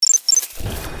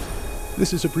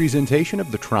This is a presentation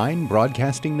of the Trine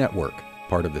Broadcasting Network,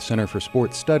 part of the Center for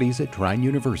Sports Studies at Trine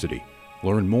University.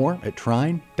 Learn more at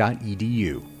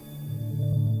trine.edu.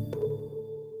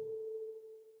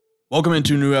 Welcome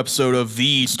into a new episode of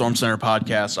the Storm Center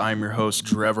Podcast. I'm your host,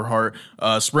 Drew Everhart.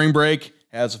 Spring break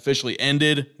has officially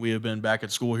ended. We have been back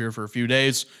at school here for a few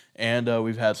days, and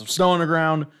we've had some snow on the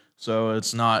ground, so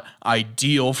it's not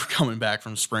ideal for coming back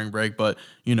from spring break, but,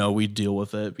 we deal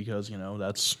with it because,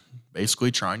 that's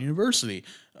basically Trine University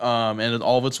and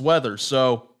all of its weather.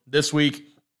 So this week,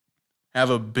 have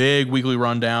a big weekly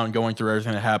rundown going through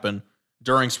everything that happened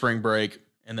during spring break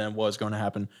and then what's going to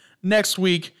happen next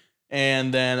week.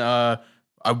 And then I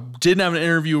didn't have an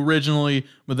interview originally,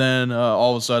 but then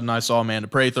all of a sudden I saw Amanda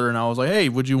Prather, and I was like, hey,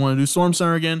 would you want to do Storm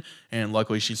Center again? And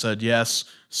luckily she said yes.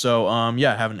 So, I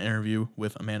have an interview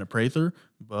with Amanda Prather,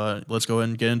 but let's go ahead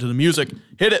and get into the music.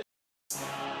 Hit it.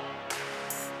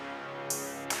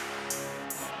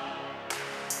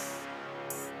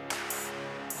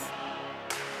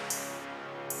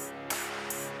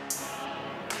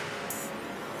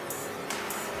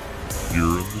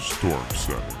 You're in the Storm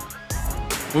Center.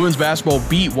 Women's basketball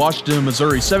beat Washington,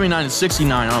 Missouri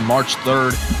 79-69 on March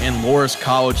 3rd, and Loras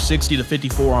College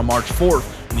 60-54 on March 4th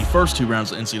in the first two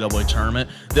rounds of the NCAA tournament.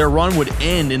 Their run would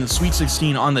end in the Sweet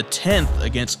 16 on the 10th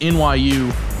against NYU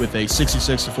with a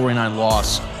 66-49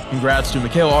 loss. Congrats to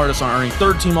Michaela Artis on earning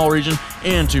third team All-Region,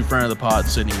 and to friend of the pod,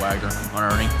 Sydney Wagner,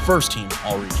 on earning first team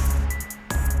All-Region.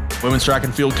 Women's track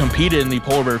and field competed in the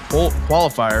Polar Bear final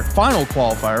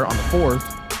qualifier on the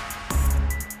 4th.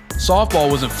 Softball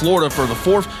was in Florida for the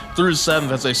 4th through the 7th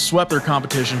as they swept their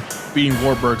competition, beating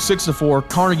Wartburg 6-4,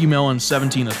 Carnegie Mellon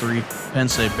 17-3, Penn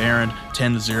State Barron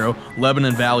 10-0,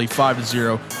 Lebanon Valley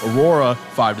 5-0, Aurora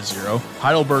 5-0,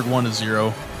 Heidelberg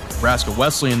 1-0, Nebraska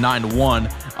Wesleyan 9-1,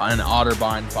 and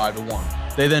Otterbein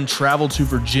 5-1. They then traveled to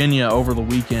Virginia over the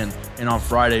weekend and on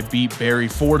Friday beat Barry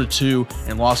 4-2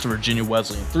 and lost to Virginia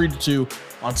Wesleyan 3-2.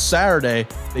 On Saturday,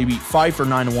 they beat Pfeiffer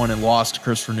 9-1 and lost to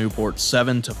Christopher Newport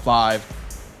 7-5.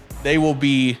 They will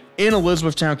be in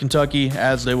Elizabethtown, Kentucky,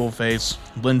 as they will face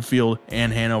Linfield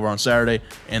and Hanover on Saturday,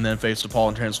 and then face DePaul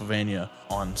and Transylvania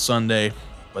on Sunday,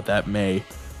 but that may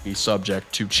be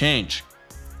subject to change.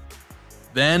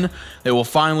 Then they will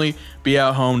finally be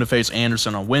at home to face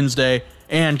Anderson on Wednesday,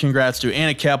 and congrats to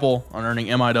Anna Keppel on earning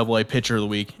MIAA Pitcher of the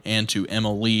Week, and to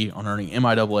Emma Lee on earning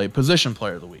MIAA Position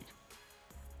Player of the Week.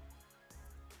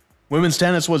 Women's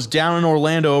tennis was down in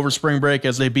Orlando over spring break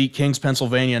as they beat Kings,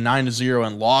 Pennsylvania 9-0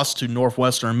 and lost to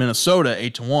Northwestern Minnesota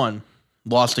 8-1.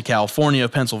 Lost to California,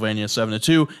 Pennsylvania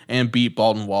 7-2 and beat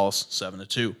Baldwin Wallace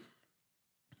 7-2.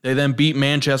 They then beat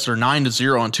Manchester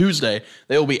 9-0 on Tuesday.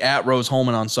 They will be at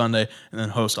Rose-Hulman on Sunday and then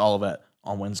host Olivet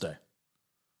on Wednesday.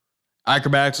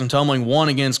 Acrobatics and tumbling won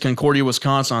against Concordia,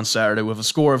 Wisconsin on Saturday with a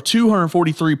score of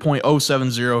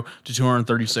 243.070 to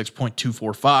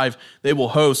 236.245. They will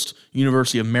host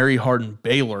University of Mary Hardin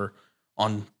Baylor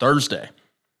on Thursday.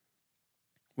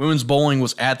 Women's bowling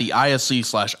was at the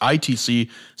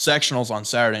ISC/ITC sectionals on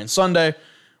Saturday and Sunday.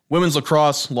 Women's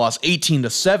lacrosse lost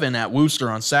 18-7 at Worcester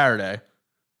on Saturday.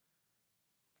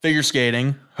 Figure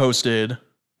skating hosted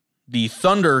the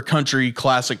Thunder Country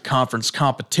Classic Conference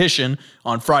competition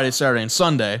on Friday, Saturday, and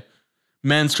Sunday.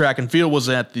 Men's track and field was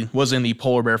in the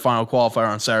Polar Bear final qualifier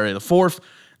on Saturday the 4th.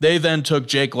 They then took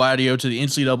Jake Gladio to the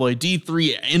NCAA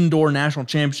D3 Indoor National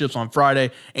Championships on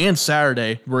Friday and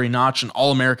Saturday, where he notched an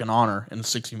All-American honor in the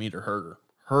 60-meter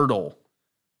hurdle.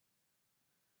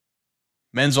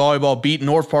 Men's volleyball beat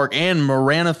North Park and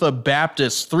Maranatha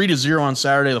Baptist 3-0 on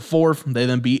Saturday the 4th. They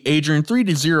then beat Adrian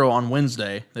 3-0 on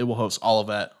Wednesday. They will host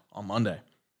Olivet on Monday.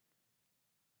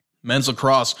 Men's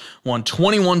lacrosse won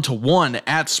 21-1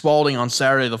 at Spalding on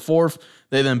Saturday the 4th.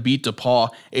 They then beat DePaul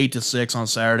 8-6 on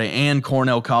Saturday and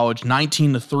Cornell College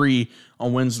 19-3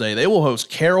 on Wednesday. They will host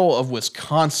Carroll of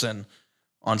Wisconsin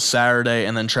on Saturday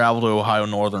and then travel to Ohio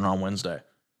Northern on Wednesday.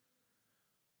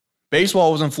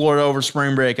 Baseball was in Florida over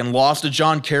spring break and lost to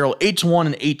John Carroll 8-1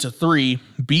 and 8-3,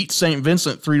 beat St.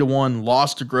 Vincent 3-1,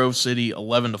 lost to Grove City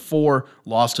 11-4,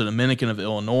 lost to Dominican of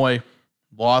Illinois,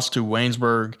 lost to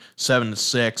Waynesburg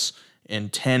 7-6 in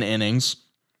 10 innings.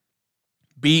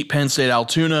 Beat Penn State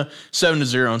Altoona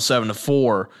 7-0 and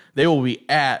 7-4. They will be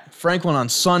at Franklin on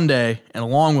Sunday and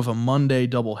along with a Monday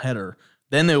doubleheader.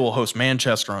 Then they will host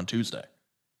Manchester on Tuesday.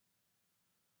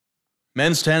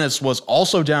 Men's tennis was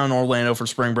also down in Orlando for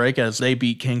spring break as they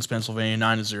beat Kings, Pennsylvania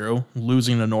 9-0,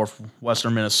 losing to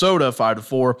Northwestern Minnesota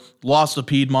 5-4, lost to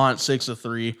Piedmont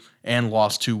 6-3, and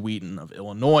lost to Wheaton of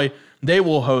Illinois. They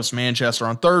will host Manchester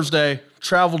on Thursday,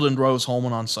 travel to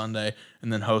Rose-Hulman on Sunday,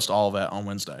 and then host Olivet on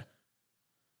Wednesday.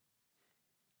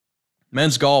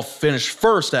 Men's golf finished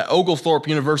first at Oglethorpe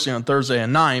University on Thursday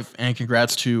and 9th, and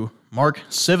congrats to Mark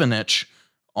Sivanich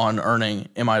on earning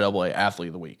MIAA Athlete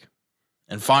of the Week.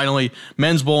 And finally,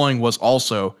 men's bowling was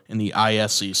also in the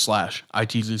ISC/ITZ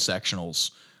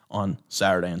sectionals on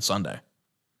Saturday and Sunday.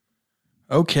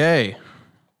 Okay.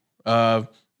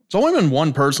 It's only been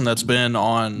one person that's been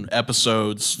on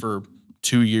episodes for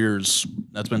 2 years.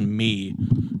 That's been me.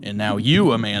 And now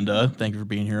you, Amanda. Thank you for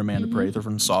being here, Amanda Prather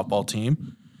from the softball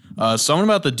team. Something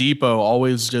about the Depot,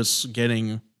 always just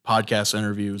getting podcast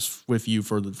interviews with you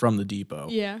from the Depot.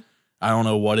 Yeah. I don't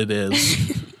know what it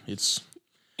is. It's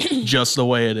just the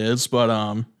way it is. But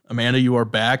Amanda, you are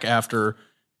back after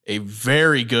a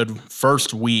very good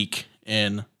first week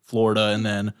in Florida, and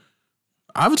then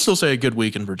I would still say a good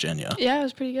week in Virginia. Yeah, it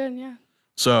was pretty good, yeah.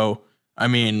 So, I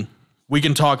mean, we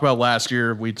can talk about last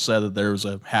year. We said that there was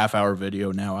a half-hour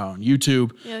video now out on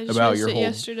YouTube about your whole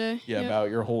yesterday. Yeah, about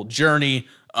your whole journey.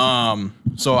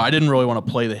 So I didn't really want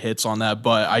to play the hits on that,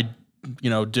 but I,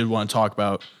 did want to talk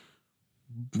about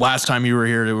last time you were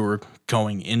here. We were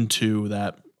going into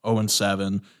that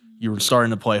 0-7. You were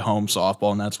starting to play home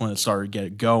softball, and that's when it started to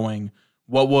get going.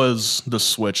 What was the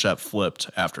switch that flipped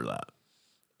after that?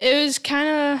 It was kind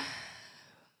of,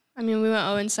 we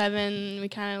went 0-7. We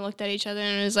kind of looked at each other,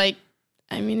 and it was like,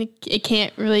 it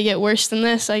can't really get worse than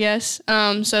this, I guess.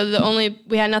 So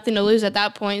we had nothing to lose at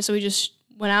that point, so we just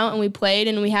went out and we played,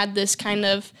 and we had this kind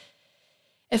of,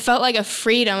 it felt like a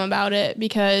freedom about it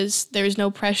because there was no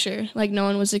pressure. Like, no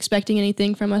one was expecting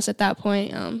anything from us at that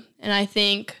point. And I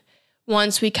think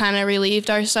once we kind of relieved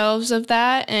ourselves of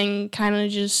that and kind of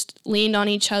just leaned on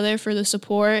each other for the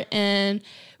support and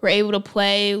were able to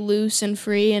play loose and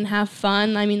free and have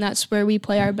fun, that's where we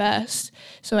play our best.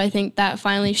 So I think that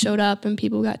finally showed up and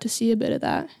people got to see a bit of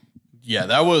that. Yeah,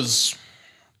 that was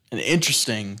an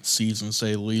interesting season, to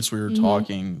say the least. We were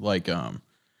talking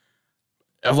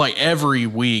every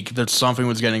week that something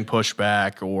was getting pushed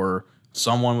back or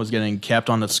someone was getting kept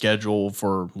on the schedule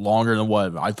for longer than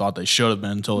what I thought they should have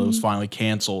been until it was finally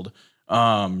canceled.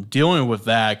 Dealing with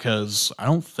that, because I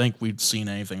don't think we'd seen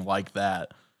anything like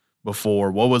that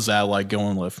before. What was that like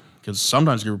going with? Because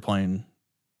sometimes you were playing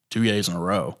 2 days in a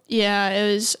row. Yeah,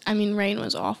 it was, rain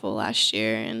was awful last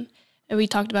year, and we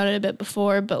talked about it a bit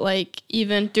before, but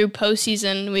even through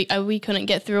postseason, we couldn't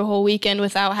get through a whole weekend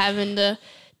without having to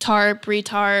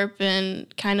retarp,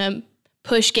 and kind of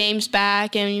push games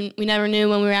back, and we never knew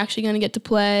when we were actually going to get to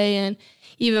play. And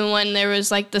even when there was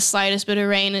the slightest bit of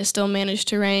rain, it still managed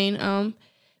to rain.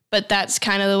 But that's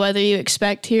kind of the weather you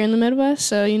expect here in the Midwest,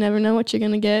 so you never know what you're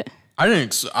going to get. I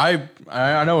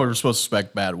know we're supposed to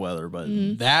expect bad weather, but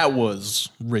that was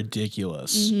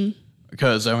ridiculous.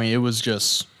 Because, it was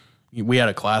just, we had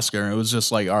a class here, and it was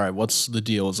just all right, what's the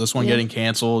deal? Is this one getting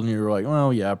canceled? And you were like,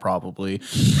 well, yeah, probably.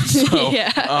 So,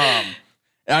 yeah.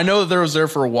 I know that there was there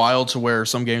for a while to where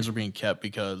some games were being kept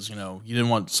because, you didn't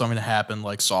want something to happen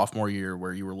like sophomore year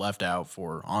where you were left out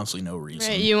for honestly no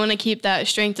reason. Right. You want to keep that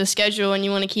strength of schedule, and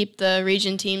you want to keep the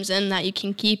region teams in that you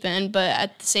can keep in. But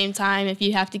at the same time, if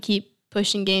you have to keep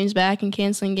pushing games back and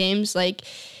canceling games,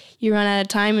 you run out of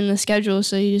time in the schedule.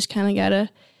 So you just kind of got to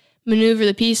maneuver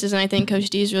the pieces. And I think Coach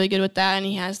D is really good with that. And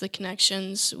he has the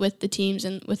connections with the teams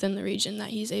and within the region that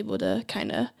he's able to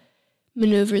kind of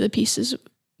maneuver the pieces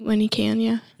when he can,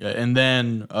 yeah. Yeah, and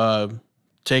then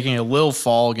taking a little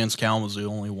fall against Kalamazoo,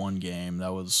 only one game.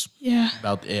 That was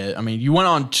about it. You went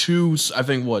on two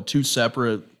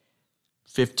separate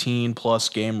 15-plus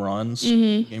game runs,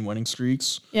 game-winning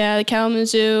streaks. Yeah, the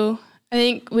Kalamazoo, I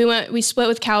think we split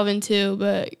with Calvin too,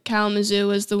 but Kalamazoo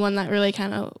was the one that really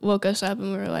kind of woke us up,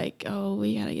 and we were like, oh,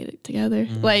 we got to get it together.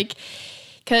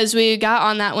 Because we got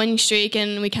on that winning streak,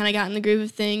 and we kind of got in the groove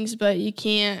of things, but you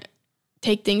can't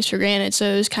take things for granted. So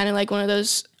it was kind of like one of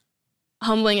those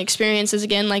humbling experiences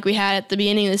again, like we had at the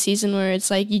beginning of the season, where it's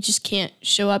you just can't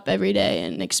show up every day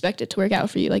and expect it to work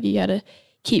out for you. You got to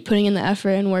keep putting in the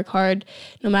effort and work hard.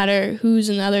 No matter who's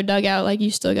in the other dugout, you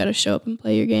still got to show up and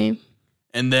play your game.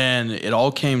 And then it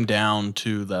all came down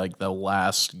to the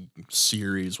last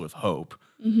series with Hope.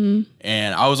 And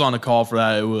I was on the call for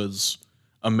that. It was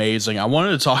amazing. I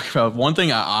wanted to talk about one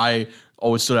thing I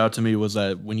always stood out to me was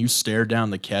that when you stared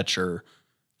down the catcher,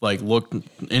 looked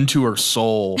into her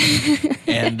soul,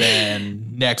 and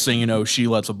then next thing you know, she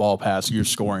lets a ball pass, you're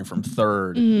scoring from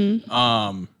third.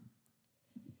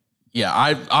 Yeah,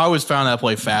 I always found that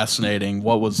play fascinating.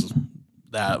 What was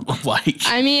that like?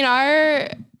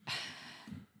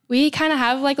 We kind of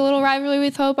have a little rivalry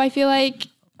with Hope, I feel like.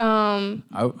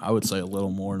 I would say a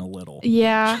little more than a little.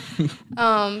 Yeah.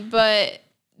 But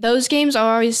those games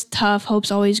are always tough. Hope's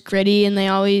always gritty, and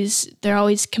they're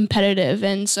always competitive.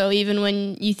 And so even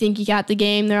when you think you got the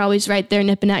game, they're always right there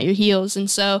nipping at your heels. And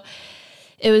so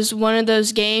it was one of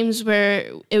those games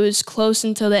where it was close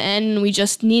until the end, and we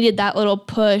just needed that little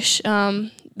push,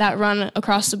 that run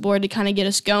across the board to kind of get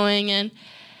us going. And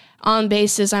on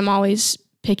bases, I'm always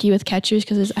picky with catchers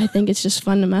because I think it's just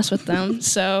fun to mess with them.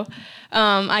 So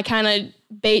I kind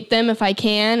of bait them if I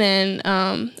can,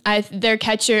 and their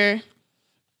catcher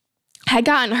had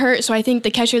gotten hurt, so I think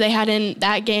the catcher they had in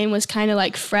that game was kind of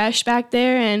like fresh back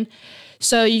there, and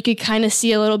so you could kind of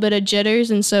see a little bit of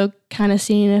jitters, and so kind of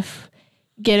seeing if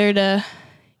get her to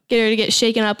get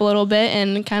shaken up a little bit,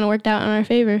 and kind of worked out in our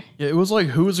favor. Yeah, it was like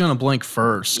who was going to blink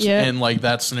first in like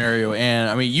that scenario, and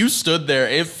I mean you stood there.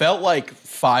 It felt like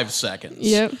 5 seconds.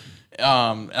 Yep.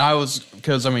 I was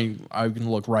because I mean I can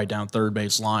look right down third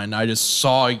base line. I just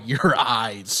saw your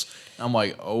eyes. I'm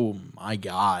like, oh my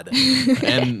God.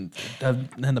 And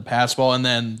then the pass ball. And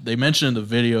then they mentioned in the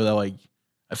video that, like,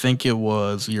 I think it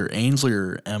was your Ainsley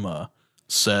or Emma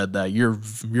said that you're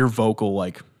vocal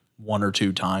like 1 or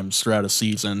 2 times throughout a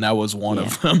season. That was one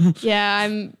of them. Yeah,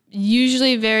 I'm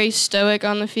usually very stoic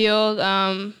on the field.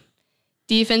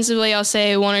 Defensively, I'll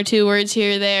say 1 or 2 words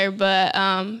here or there, but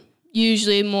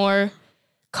usually more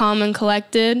calm and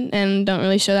collected and don't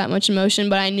really show that much emotion.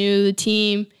 But I knew the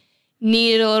team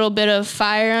needed a little bit of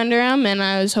fire under him, and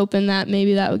I was hoping that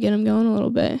maybe that would get him going a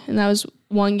little bit. And that was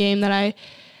one game that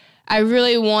I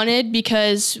really wanted,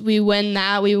 because we win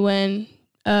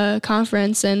a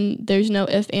conference, and there's no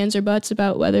ifs, ands, or buts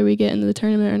about whether we get into the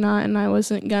tournament or not, and I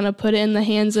wasn't going to put it in the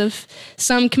hands of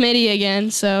some committee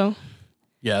again, so.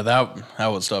 Yeah,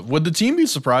 that was tough. Would the team be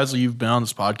surprised that you've been on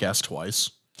this podcast twice?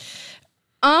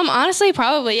 Honestly,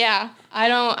 probably, yeah.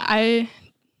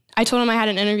 I told them I had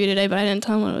an interview today, but I didn't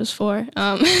tell them what it was for.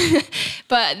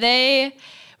 But they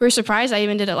were surprised I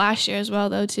even did it last year as well,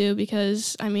 though, too,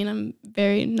 because, I mean, I'm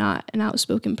very not an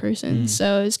outspoken person.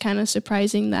 So it was kind of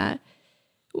surprising that,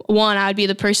 1, I would be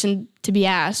the person to be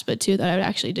asked, but 2, that I would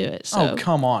actually do it. So. Oh,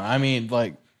 come on. I mean,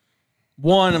 like,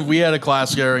 1, we had a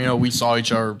class together. We saw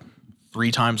each other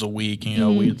 3 times a week.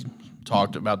 We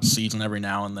talked about the season every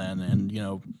now and then.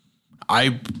 And,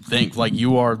 I think like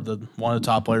you are one of the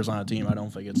top players on the team. I don't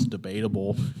think it's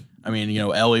debatable. I mean,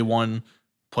 Ellie won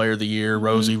Player of the Year,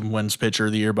 Rosie wins Pitcher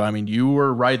of the Year, but I mean, you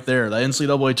were right there. The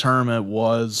NCAA tournament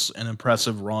was an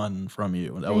impressive run from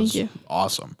you. That was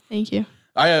awesome. Thank you.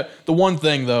 The one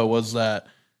thing though was that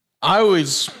I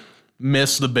always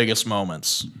miss the biggest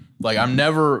moments. Like I'm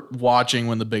never watching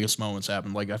when the biggest moments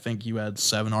happen. Like I think you had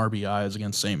 7 RBIs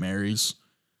against St. Mary's.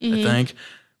 I think.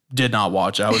 Did not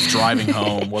watch it. I was driving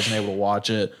home, wasn't able to watch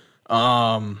it. A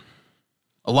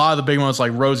lot of the big ones,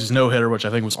 like Rosie's no-hitter, which I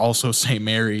think was also St.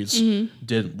 Mary's,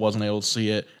 wasn't able to see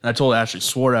it. And I told Ashley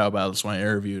Swartout about this when I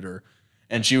interviewed her.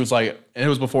 And she was like, and it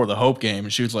was before the Hope game,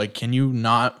 and she was like, can you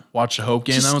not watch the Hope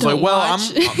game? And I was like, well,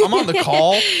 I'm on the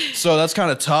call, so that's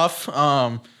kind of tough.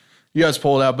 You guys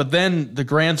pulled out. But then the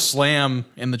Grand Slam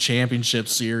in the championship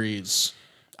series,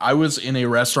 I was in a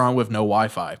restaurant with no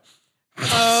Wi-Fi.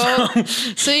 Oh,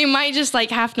 so you might just like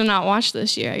have to not watch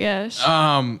this year, I guess.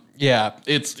 Yeah,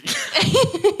 it's.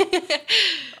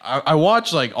 I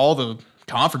watch like all the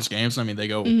conference games. I mean, they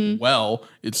go well.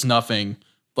 It's nothing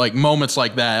like moments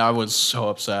like that. I was so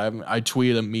upset. I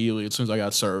tweeted immediately as soon as I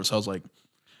got service. I was like,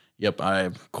 "Yep,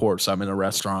 of course, I'm in a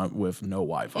restaurant with no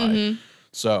Wi-Fi."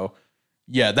 So,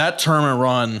 yeah, that tournament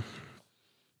run.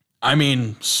 I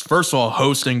mean, first of all,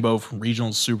 hosting both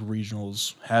regionals, super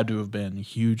regionals had to have been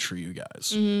huge for you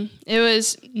guys. It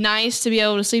was nice to be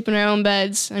able to sleep in our own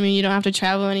beds. I mean, you don't have to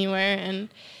travel anywhere and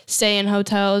stay in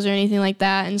hotels or anything like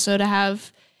that. And so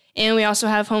and we also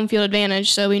have home field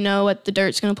advantage. So we know what the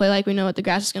dirt's going to play like. We know what the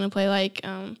grass is going to play like.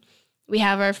 We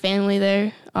have our family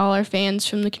there, all our fans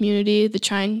from the community, the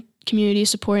Trine community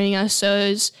supporting us.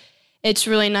 So it's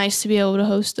really nice to be able to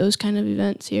host those kind of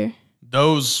events here.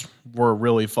 Those were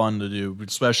really fun to do,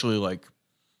 especially like,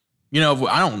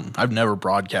 I've never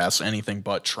broadcast anything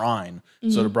but Trine.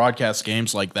 So to broadcast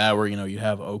games like that where, you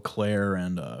have Eau Claire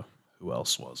and who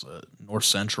else was it? North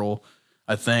Central,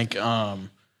 I think. It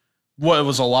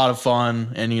was a lot of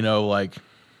fun. And, like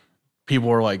people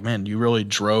were like, man, you really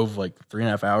drove like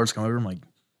 3.5 hours to come over? I'm like,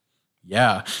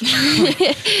 yeah.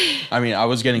 I mean, I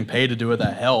was getting paid to do it.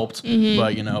 That helped.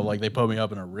 But, like they put me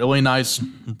up in a really nice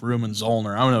room in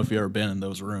Zollner. I don't know if you've ever been in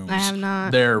those rooms. I have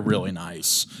not. They're really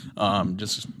nice.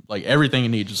 Just like everything you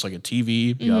need, just like a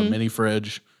TV, you got a mini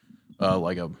fridge,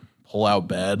 like a pull-out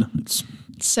bed. It's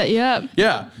set you up.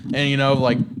 Yeah. And,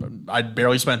 like I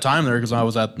barely spent time there because I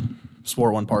was at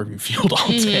Sport One Parkview Field all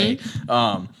day.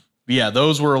 But yeah,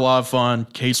 those were a lot of fun.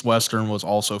 Case Western was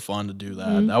also fun to do that.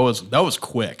 Mm-hmm. That was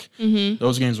quick. Mm-hmm.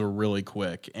 Those games were really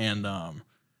quick. And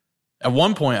at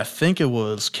one point, I think it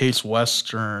was Case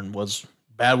Western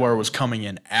Badwater was coming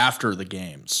in after the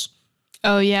games.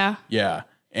 Oh, yeah. Yeah.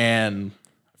 And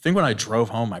I think when I drove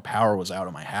home, my power was out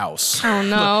of my house. Oh,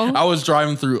 no. I was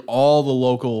driving through all the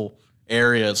local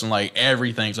areas and like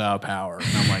everything's out of power.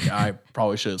 And I'm like, I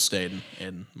probably should have stayed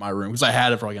in my room because I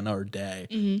had it for like another day.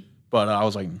 Mm-hmm. But I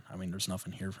was like, I mean, there's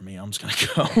nothing here for me. I'm just going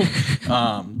to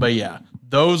go. But yeah,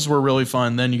 those were really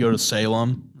fun. Then you go to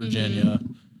Salem, Virginia.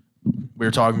 Mm-hmm. We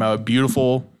were talking about a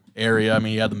beautiful area. I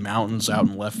mean, you had the mountains out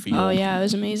in left field. Oh, yeah, it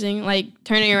was amazing. Like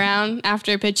turning around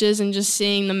after pitches and just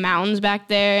seeing the mountains back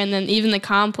there. And then even the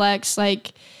complex,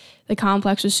 like the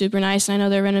complex was super nice. And I know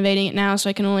they're renovating it now, so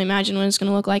I can only imagine what it's going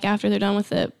to look like after they're done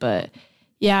with it. But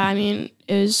yeah, I mean,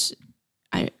 it was...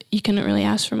 you couldn't really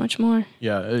ask for much more.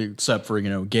 Yeah, except for,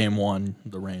 game one,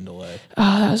 the rain delay.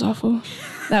 Oh, that was awful.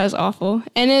 That was awful.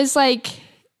 And it's like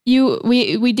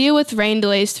we deal with rain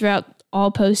delays throughout all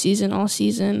postseason, all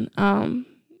season.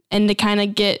 And to kind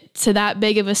of get to that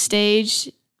big of a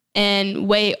stage and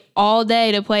wait all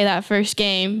day to play that first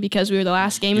game because we were the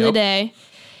last game of the day,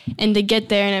 and to get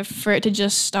there and for it to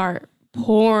just start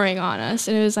pouring on us.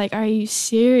 And it was like, are you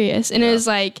serious? And it was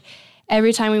like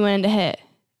every time we went into hit,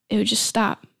 it would just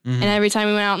stop. Mm-hmm. And every time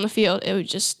we went out in the field, it would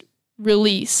just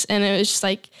release. And it was just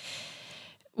like,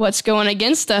 what's going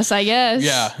against us, I guess.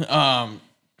 Yeah.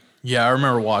 Yeah, I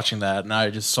remember watching that, and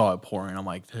I just saw it pouring. I'm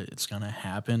like, it's going to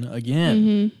happen again.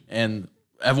 Mm-hmm. And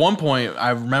at one point, I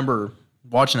remember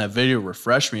watching that video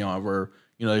refresh me on where,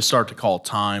 they start to call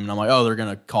time. And I'm like, oh, they're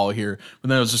going to call here. But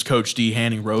then it was just Coach D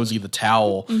handing Rosie the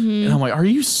towel. Mm-hmm. And I'm like, are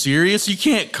you serious? You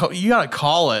can't you got to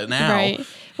call it now. Right.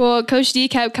 Well, Coach D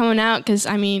kept coming out because,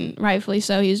 I mean, rightfully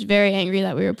so. He was very angry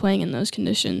that we were playing in those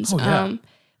conditions. Oh, yeah.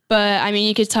 But, I mean,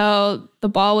 you could tell the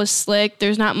ball was slick.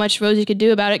 There's not much Rosie could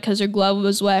do about it because her glove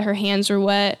was wet, her hands were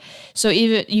wet. So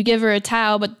even you give her a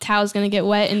towel, but the towel's going to get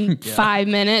wet in 5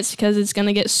 minutes because it's going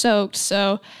to get soaked.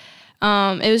 So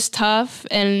it was tough.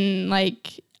 And,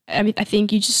 like, I mean, I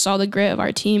think you just saw the grit of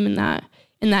our team in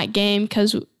that game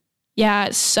because, yeah,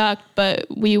 it sucked, but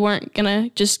we weren't going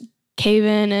to just cave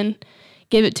in and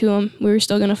give it to them. We were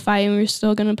still going to fight, and we were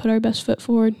still going to put our best foot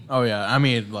forward. Oh, yeah. I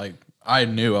mean, like, I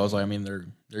was like, I mean,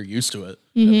 they're used to it at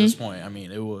this point. I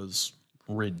mean, it was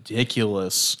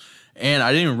ridiculous. And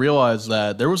I didn't realize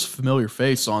that there was a familiar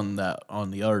face on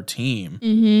the other team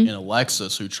in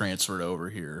Alexis who transferred over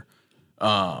here.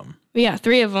 We got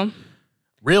 3 of them.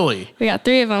 Really? We got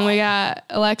 3 of them. We got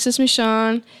Alexis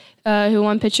Michon, who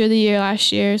won Pitcher of the Year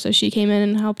last year. So she came in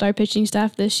and helped our pitching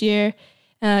staff this year.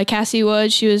 Cassie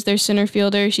Wood, she was their center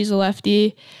fielder. She's a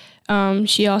lefty.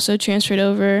 She also transferred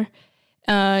over.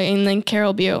 And then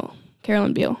Carolyn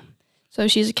Beal. So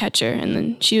she's a catcher, and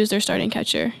then she was their starting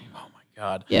catcher. Oh my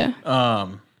God. Yeah.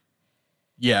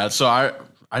 Yeah. So I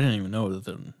didn't even know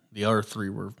that the other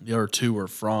 2 were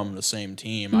from the same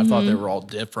team. I thought they were all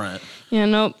different. Yeah.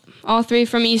 Nope. All 3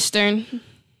 from Eastern.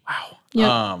 Wow.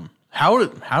 Yep.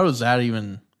 How does that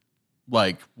even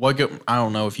like I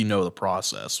don't know if you know the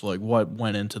process. Like what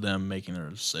went into them making their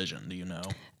decision? Do you know?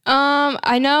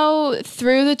 I know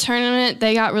through the tournament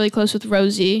they got really close with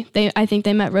Rosie. I think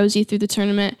they met Rosie through the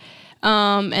tournament.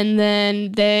 And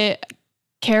then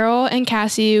Carol and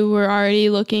Cassie were already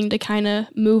looking to kind of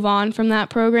move on from that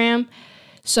program.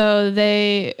 So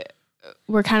they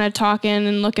were kind of talking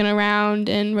and looking around,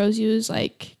 and Rosie was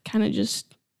like kind of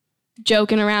just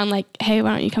joking around like, hey,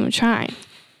 why don't you come and try?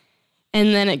 And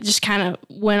then it just kind of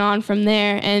went on from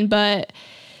there. But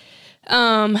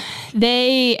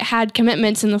they had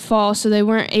commitments in the fall, so they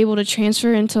weren't able to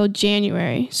transfer until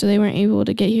January. So they weren't able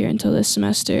to get here until this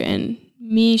semester. And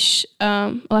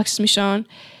Alexis Michon,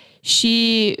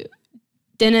 she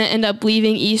didn't end up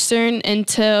leaving Eastern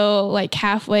until like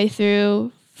halfway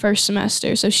through first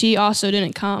semester. So she also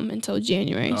didn't come until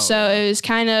January. It was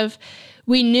kind of,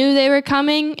 we knew they were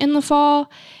coming in the fall,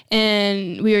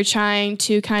 and we were trying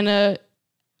to kind of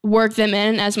work them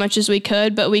in as much as we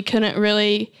could, but we couldn't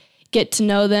really get to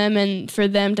know them and for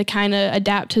them to kind of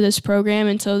adapt to this program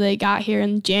until they got here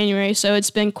in January. So it's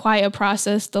been quite a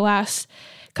process the last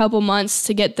couple months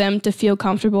to get them to feel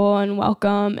comfortable and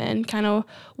welcome and kind of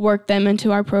work them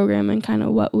into our program and kind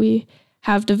of what we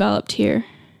have developed here.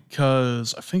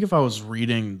 Because I think if I was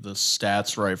reading the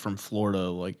stats right from Florida,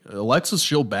 like Alexis,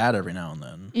 she'll bat every now and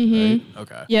then. Mm-hmm. Right?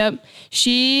 Okay. Yep.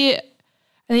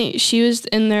 I think she was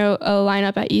in their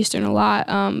lineup at Eastern a lot,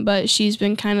 but she's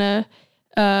been kind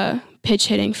of pitch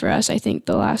hitting for us, I think,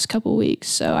 the last couple weeks.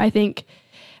 So I think,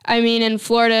 I mean, in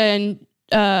Florida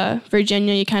and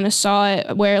Virginia, you kind of saw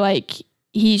it where, like,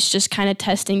 he's just kind of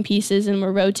testing pieces, and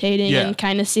we're rotating and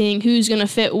kind of seeing who's going to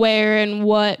fit where and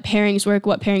what pairings work,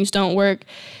 what pairings don't work.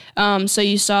 So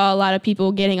you saw a lot of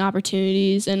people getting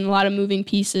opportunities and a lot of moving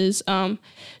pieces.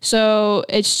 So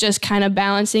it's just kind of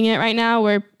balancing it right now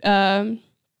where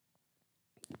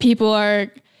people are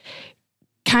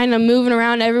kind of moving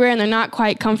around everywhere and they're not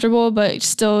quite comfortable, but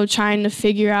still trying to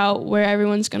figure out where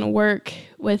everyone's going to work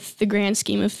with the grand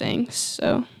scheme of things.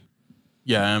 So,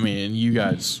 yeah, I mean, you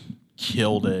guys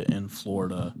killed it in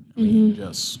Florida. I mean,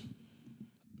 just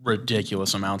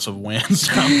ridiculous amounts of wins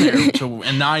down there,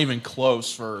 and not even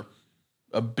close for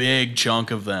a big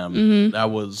chunk of them. That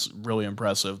was really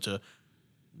impressive to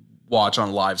watch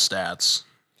on live stats.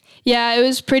 Yeah, it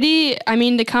was pretty. I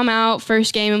mean, to come out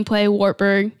first game and play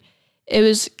Wartburg, it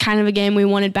was kind of a game we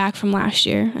wanted back from last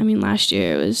year. I mean, last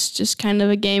year it was just kind of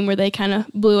a game where they kind of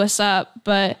blew us up.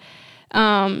 But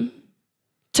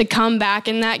to come back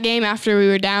in that game after we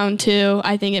were down 2,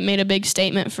 I think it made a big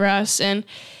statement for us. And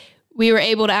we were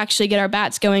able to actually get our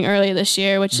bats going early this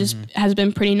year, which has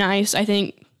been pretty nice. I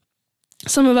think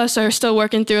some of us are still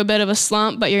working through a bit of a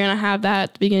slump, but you're going to have that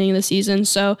at the beginning of the season.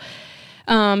 So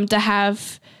to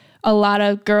have a lot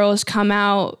of girls come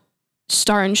out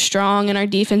starting strong, and our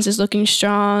defense is looking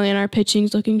strong and our pitching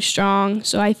is looking strong.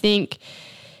 So I think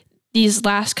these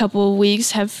last couple of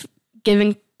weeks have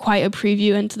given quite a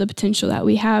preview into the potential that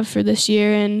we have for this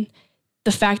year, and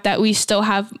the fact that we still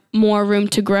have more room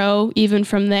to grow even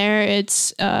from there.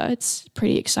 It's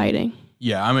pretty exciting.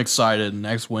 Yeah, I'm excited.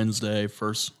 Next Wednesday,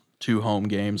 first 2 home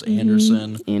games,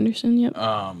 Anderson. Yep.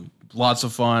 Lots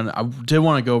of fun. I did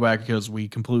want to go back because we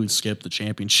completely skipped the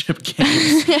championship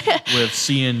games with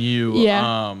CNU.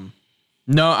 Yeah.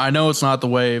 No, I know it's not the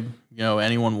way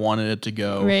anyone wanted it to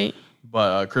go. Right.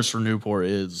 But Christopher Newport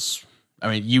is.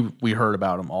 I mean, we heard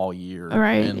about him all year.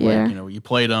 Right. And you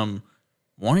played him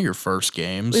one of your first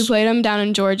games. We played him down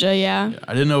in Georgia. Yeah.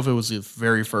 I didn't know if it was the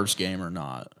very first game or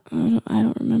not. I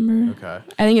don't remember. Okay.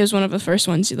 I think it was one of the first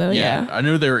ones though. Yeah. I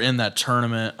knew they were in that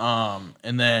tournament.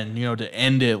 And then, to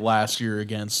end it last year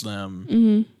against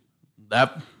them,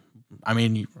 that, I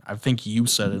mean, I think you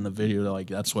said in the video that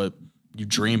that's what you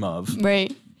dream of.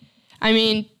 Right. I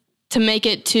mean, to make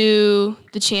it to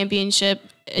the championship,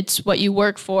 it's what you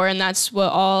work for, and that's what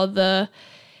all the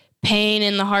pain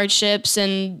and the hardships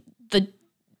and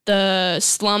the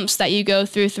slumps that you go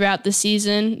throughout the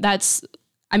season, that's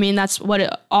what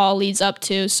it all leads up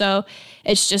to. So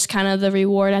it's just kind of the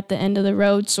reward at the end of the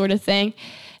road sort of thing.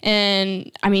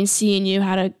 And I mean, CNU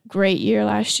had a great year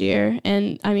last year,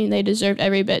 and I mean, they deserved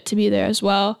every bit to be there as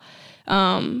well.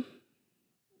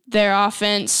 Their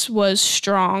offense was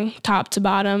strong, top to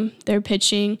bottom. Their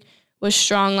pitching was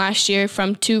strong last year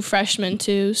from 2 freshmen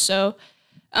too. So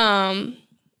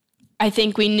I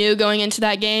think we knew going into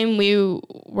that game we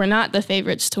were not the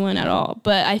favorites to win at all.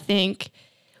 But I think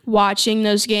watching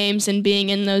those games and being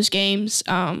in those games,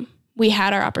 we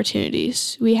had our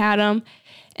opportunities. We had them,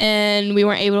 and we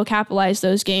weren't able to capitalize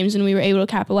those games, and we were able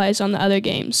to capitalize on the other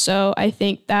games. So I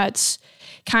think that's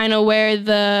kind of where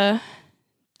the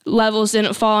levels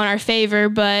didn't fall in our favor.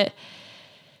 But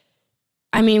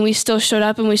I mean, we still showed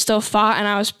up and we still fought, and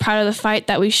I was proud of the fight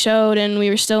that we showed, and we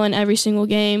were still in every single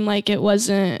game. It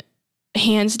wasn't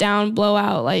hands down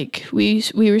blowout. We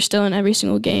were still in every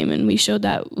single game, and we showed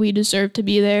that we deserved to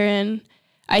be there. And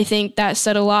I think that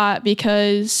said a lot,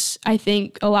 because I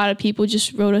think a lot of people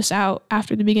just wrote us out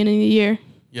after the beginning of the year.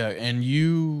 Yeah, and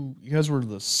you guys were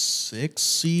the 6th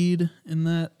seed in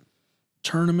that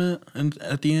tournament and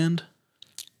at the end?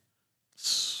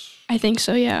 I think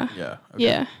so, yeah. Yeah. Okay.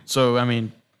 Yeah. So, I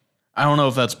mean, I don't know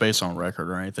if that's based on record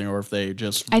or anything, or if they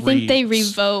just I think they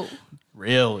revote.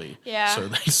 Really? Yeah. So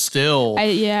they still...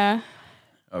 yeah.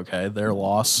 Okay, their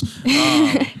loss.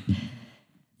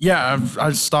 Yeah, I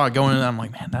just thought going in, I'm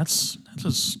like, man, that's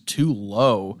just too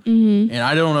low. And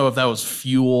I don't know if that was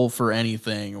fuel for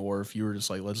anything, or if you were just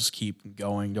like, let's just keep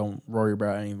going. Don't worry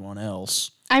about anyone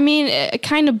else. I mean,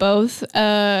 kind of both.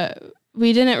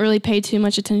 We didn't really pay too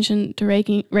much attention to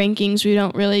rankings. We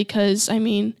don't really, because, I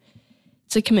mean,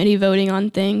 it's a committee voting on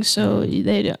things, so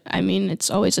it's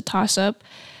always a toss-up.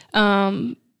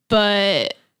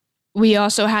 But we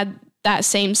also had that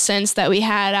same sense that we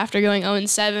had after going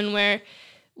 0-7, where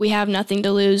we have nothing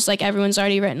to lose. Everyone's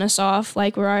already written us off.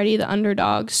 we're already the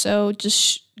underdogs. So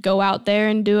just go out there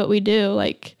and do what we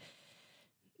do.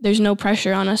 There's no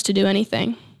pressure on us to do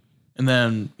anything. And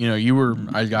then,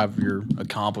 I got your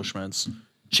accomplishments.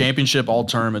 Championship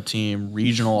all-tournament team,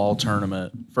 regional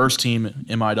all-tournament, first team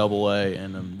MIAA,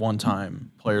 and then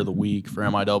one-time player of the week for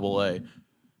MIAA.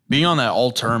 Being on that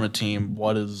all-tournament team,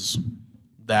 what does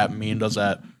that mean? Does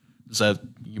that Is that,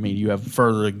 you have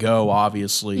further to go,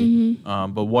 obviously,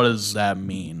 but what does that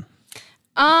mean?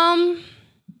 I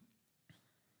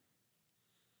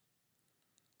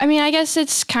guess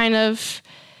it's kind of,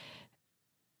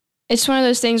 it's one of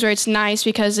those things where it's nice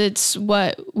because it's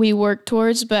what we work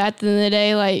towards, but at the end of the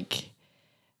day, like,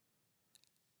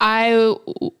 I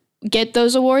get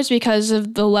those awards because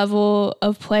of the level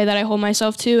of play that I hold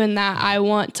myself to, and that I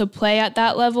want to play at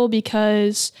that level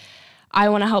because I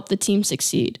want to help the team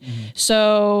succeed.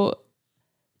 So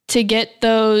to get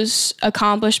those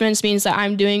accomplishments means that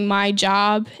I'm doing my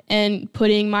job and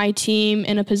putting my team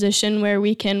in a position where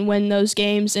we can win those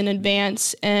games in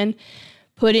advance, and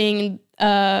putting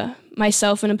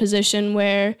myself in a position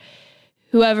where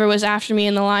whoever was after me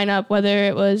in the lineup, whether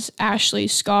it was Ashley,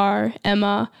 Scar,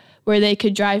 Emma, where they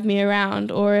could drive me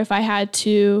around, or if I had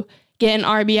to get an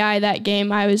RBI that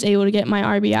game, I was able to get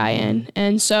my RBI in.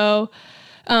 And so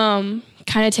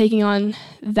kind of taking on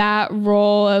that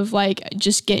role of like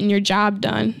just getting your job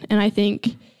done. And I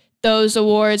think those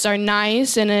awards are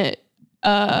nice, and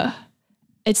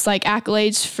it's like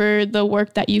accolades for the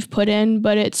work that you've put in,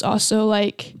 but it's also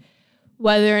like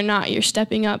whether or not you're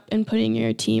stepping up and putting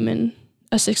your team in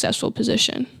a successful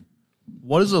position.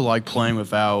 What is it like playing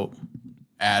without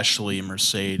Ashley,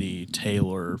 Mercedes,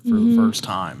 Taylor for the first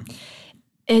time?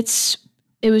 It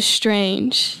was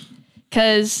strange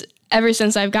because ever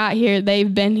since I've got here,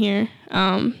 they've been here.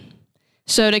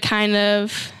 So to kind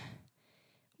of,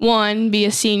 one, be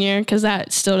a senior, because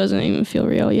that still doesn't even feel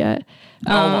real yet.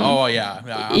 Yeah.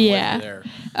 I'm there.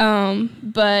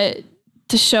 But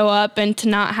to show up and to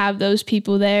not have those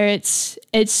people there, it's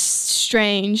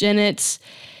strange, and it's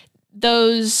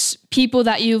those people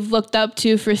that you've looked up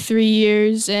to for 3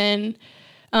 years and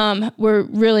were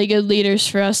really good leaders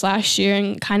for us last year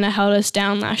and kind of held us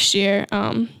down last year.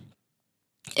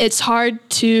 It's hard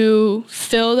to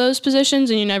fill those positions,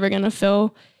 and you're never going to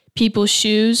fill people's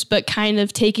shoes, but kind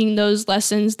of taking those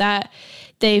lessons that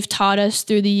they've taught us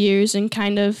through the years and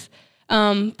kind of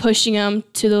pushing them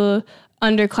to the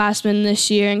underclassmen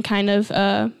this year, and kind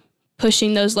of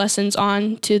pushing those lessons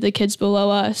on to the kids below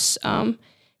us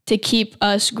to keep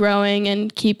us growing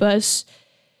and keep us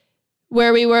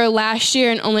where we were last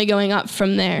year and only going up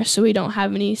from there, so we don't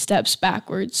have any steps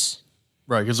backwards.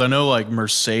 Right, because I know like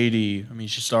Mercedes,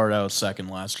 she started out second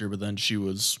last year, but then she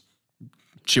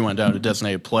went down to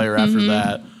designated player after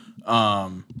that.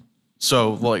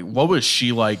 So like, what was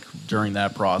she like during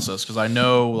that process? Because I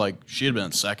know like she had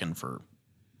been second for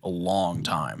a long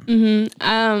time.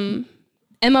 Emma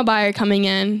Byer coming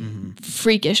in,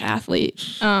 freakish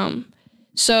athlete.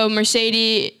 So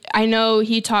Mercedes, I know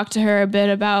he talked to her a bit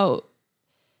about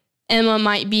Emma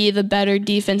might be the better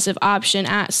defensive option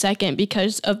at second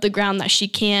because of the ground that she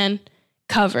can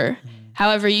cover.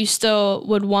 However, you still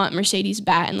would want Mercedes'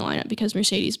 bat in the lineup because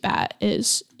Mercedes' bat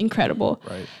is incredible.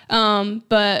 Right.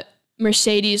 But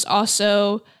Mercedes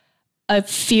also a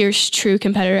fierce, true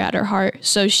competitor at her heart.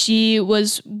 So she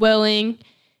was willing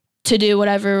to do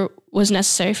whatever was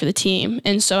necessary for the team.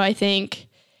 And so I think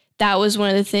that was one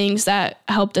of the things that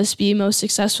helped us be most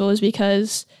successful, is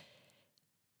because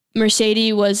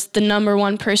Mercedes was the number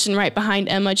one person right behind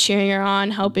Emma, cheering her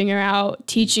on, helping her out,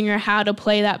 teaching her how to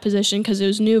play that position because it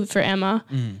was new for Emma.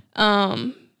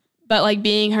 But like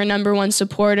being her number one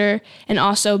supporter and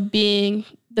also being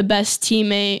the best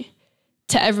teammate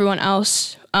to everyone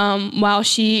else, while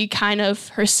she kind of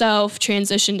herself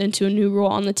transitioned into a new role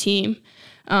on the team.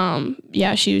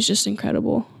 She was just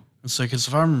incredible. It's like, because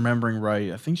if I'm remembering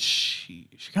right, I think she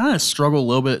kind of struggled a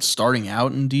little bit starting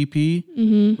out in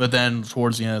DP, but then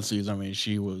towards the end of the season,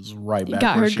 she was right back.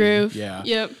 Got her groove. Yeah.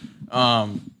 Yep.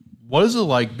 What is it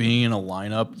like being in a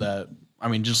lineup that,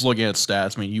 just looking at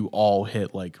stats, you all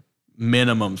hit like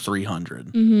minimum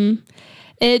 300?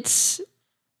 It's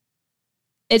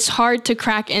hard to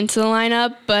crack into the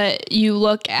lineup, but you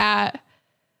look at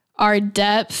our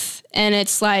depth and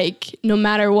it's like no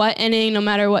matter what inning, no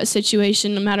matter what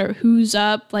situation, no matter who's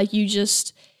up, like you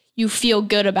feel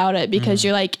good about it because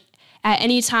you're like at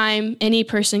any time, any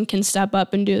person can step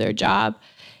up and do their job.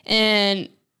 And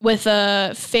with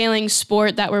a failing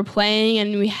sport that we're playing,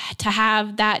 and to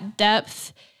have that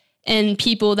depth and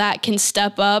people that can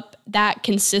step up that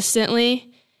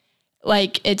consistently,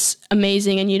 like it's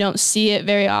amazing, and you don't see it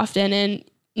very often. And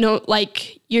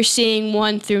like you're seeing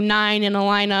 1 through 9 in a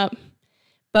lineup,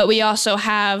 but we also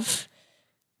have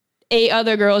 8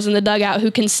 other girls in the dugout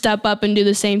who can step up and do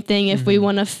the same thing if we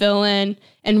want to fill in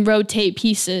and rotate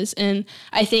pieces. And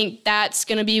I think that's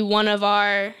going to be one of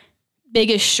our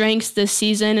biggest strengths this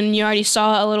season. And you already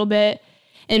saw a little bit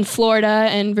in Florida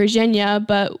and Virginia,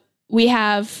 but we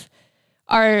have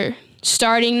our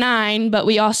starting 9, but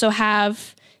we also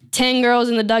have 10 girls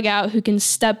in the dugout who can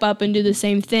step up and do the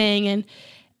same thing, and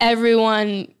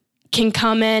everyone can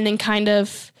come in and kind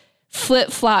of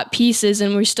flip-flop pieces,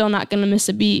 and we're still not going to miss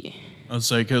a beat. I'd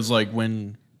say because, like,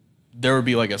 when there would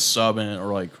be, like, a sub in it,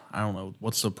 or, like, I don't know,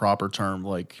 what's the proper term?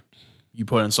 Like, you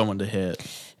put in someone to hit.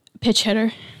 Pitch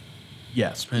hitter.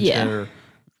 Yes, pinch hitter.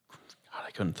 God,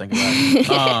 I couldn't think of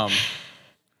that.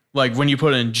 Like when you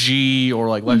put in G or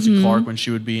like Lexi Clark when she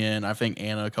would be in, I think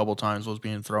Anna a couple times was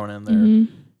being thrown in there.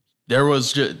 There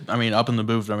was just, I mean, up in the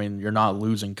booth, I mean, you're not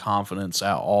losing confidence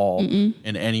at all in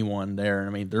anyone there. I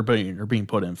mean, they're being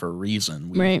put in for a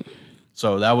reason. Right.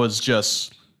 So that was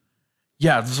just,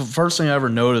 the first thing I ever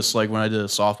noticed, like when I did a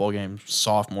softball game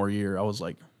sophomore year, I was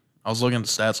looking at the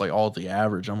stats, like all at the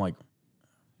average. I'm like,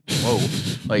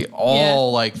 whoa,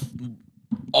 like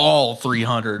all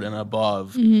 300 and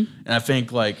above. And I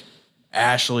think like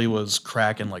Ashley was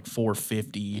cracking like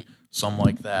 450, something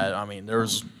like that. I mean, there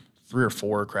was 3 or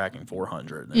 4 cracking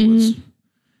 400. It was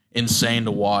insane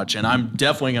to watch. And I'm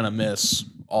definitely going to miss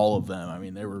all of them. I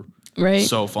mean, they were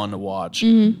so fun to watch.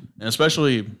 And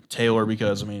especially Taylor,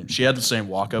 because I mean, she had the same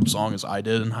walk-up song as I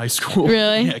did in high school.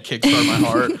 Really? Yeah, Kickstart My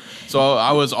Heart. So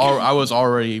I was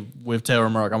already with Taylor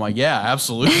Merck. I'm like, yeah,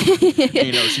 absolutely.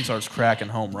 And, she starts cracking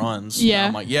home runs. Yeah.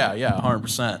 I'm like, yeah,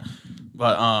 100%.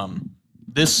 But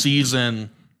this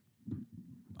season,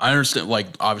 I understand, like,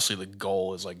 obviously the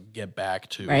goal is like get back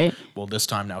to this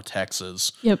time now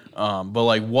Texas. Yep. But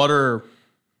like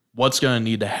what's gonna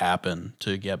need to happen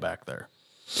to get back there?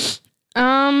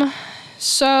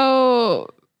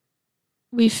 So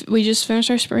we just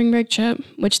finished our spring break trip,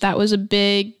 which that was a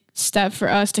big step for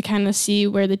us to kind of see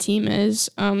where the team is.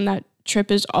 That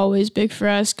trip is always big for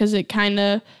us because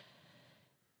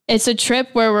it's a trip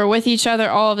where we're with each other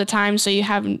all of the time, so you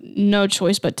have no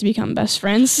choice but to become best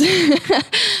friends. So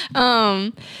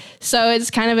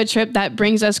it's kind of a trip that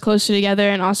brings us closer together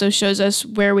and also shows us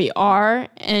where we are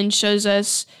and shows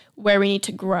us where we need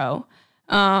to grow.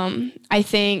 I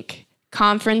think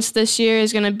conference this year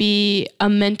is going to be a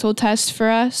mental test for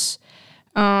us.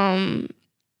 I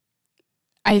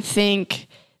think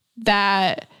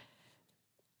that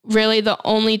really the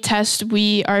only test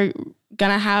we are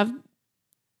going to have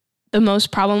the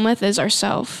most problem with is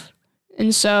ourselves.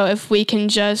 And so if we can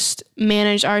just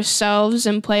manage ourselves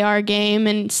and play our game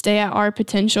and stay at our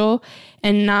potential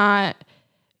and not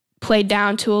play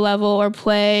down to a level or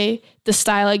play the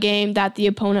style of game that the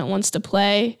opponent wants to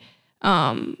play,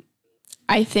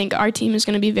 I think our team is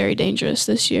going to be very dangerous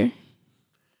this year.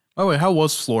 By the way, how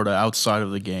was Florida outside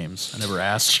of the games? I never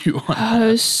asked you on that. It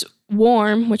was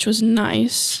warm, which was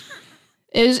nice.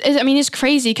 It's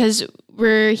crazy because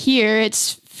we're here.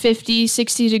 It's 50,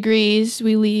 60 degrees.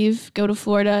 We leave, go to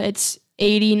Florida. It's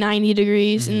 80, 90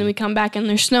 degrees, and then we come back and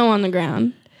there's snow on the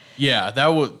ground. That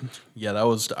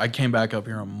was, I came back up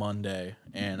here on Monday,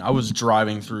 and I was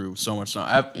driving through so much snow.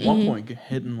 At one point,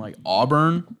 hitting like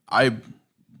Auburn, I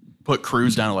put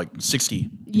cruise down to like 60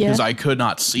 because I could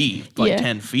not see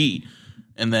 10 feet.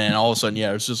 And then all of a sudden,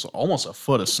 it was just almost a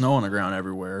foot of snow on the ground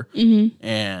everywhere. And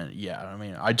I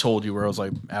mean, I told you where I was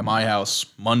like, at my house,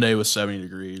 Monday was 70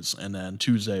 degrees, and then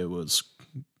Tuesday was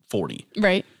 40.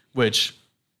 Right. Which,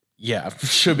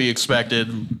 should be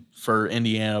expected for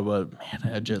Indiana, but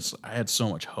man, I had so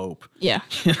much hope. Yeah.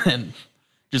 And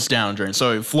just down drain.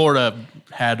 So Florida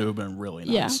had to have been really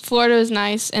nice. Yeah, Florida was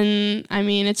nice, and I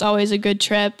mean, it's always a good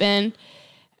trip, and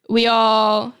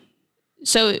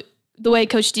so the way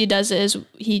Coach D does it is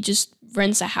he just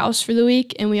rents a house for the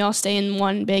week, and we all stay in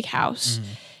one big house.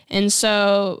 And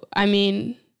so, I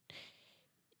mean,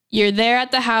 you're there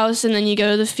at the house, and then you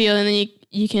go to the field, and then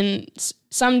you can,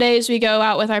 some days we go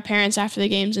out with our parents after the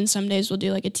games, and some days we'll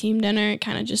do like a team dinner. It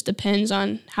kind of just depends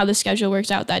on how the schedule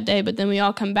works out that day, but then we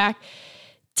all come back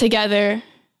together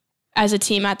as a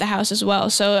team at the house as well.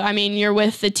 So, I mean, you're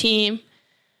with the team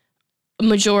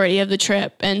majority of the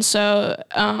trip, and so,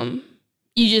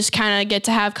 you just kind of get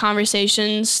to have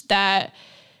conversations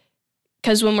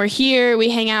because when we're here, we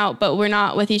hang out, but we're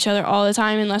not with each other all the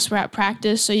time unless we're at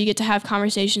practice. So you get to have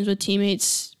conversations with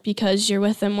teammates because you're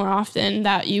with them more often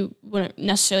that you wouldn't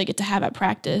necessarily get to have at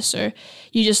practice, or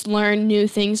you just learn new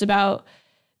things about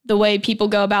the way people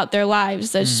go about their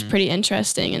lives. That's pretty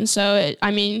interesting. And so,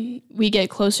 we get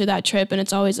closer that trip, and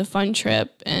it's always a fun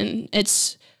trip, and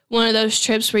it's one of those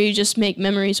trips where you just make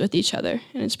memories with each other,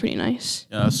 and it's pretty nice.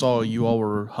 Yeah, I saw you all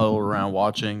were huddled around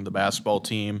watching the basketball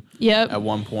team at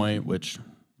one point, which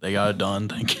they got it done,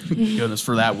 thank goodness,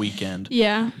 for that weekend.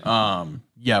 Yeah.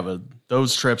 But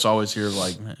those trips always hear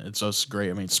like, it's just great.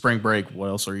 I mean, spring break, what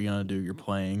else are you going to do? You're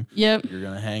playing. Yep. You're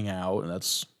going to hang out, and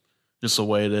that's just the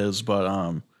way it is. But,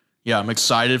 I'm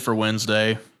excited for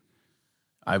Wednesday.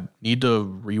 I need to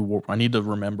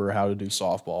remember how to do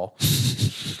softball.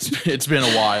 It's been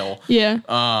a while. Yeah.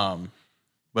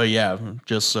 But yeah,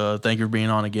 just thank you for being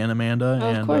on again,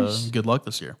 Amanda, Of course. Good luck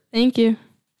this year. Thank you.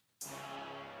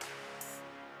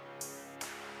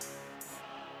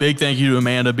 Big thank you to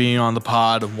Amanda being on the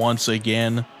pod once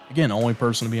again. Again, only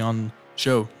person to be on the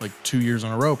show like 2 years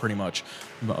in a row, pretty much,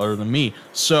 other than me.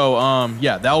 So,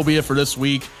 yeah, that will be it for this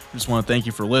week. Just want to thank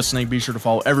you for listening. Be sure to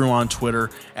follow everyone on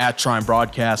Twitter at Trine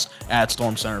Broadcast, at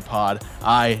Storm Center Pod.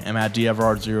 I am at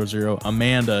Everhart00.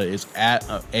 Amanda is at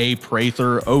a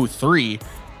Prather03,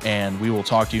 and we will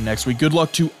talk to you next week. Good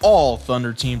luck to all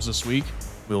Thunder teams this week.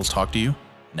 We will talk to you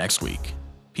next week.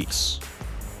 Peace.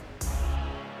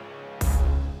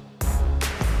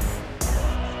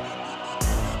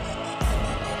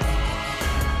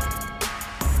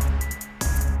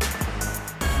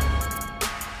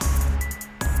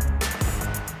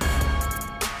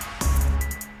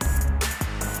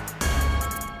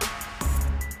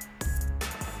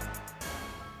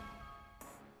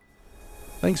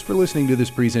 Thanks for listening to this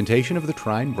presentation of the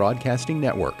Trine Broadcasting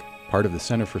Network, part of the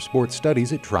Center for Sports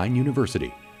Studies at Trine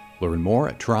University. Learn more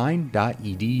at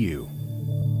trine.edu.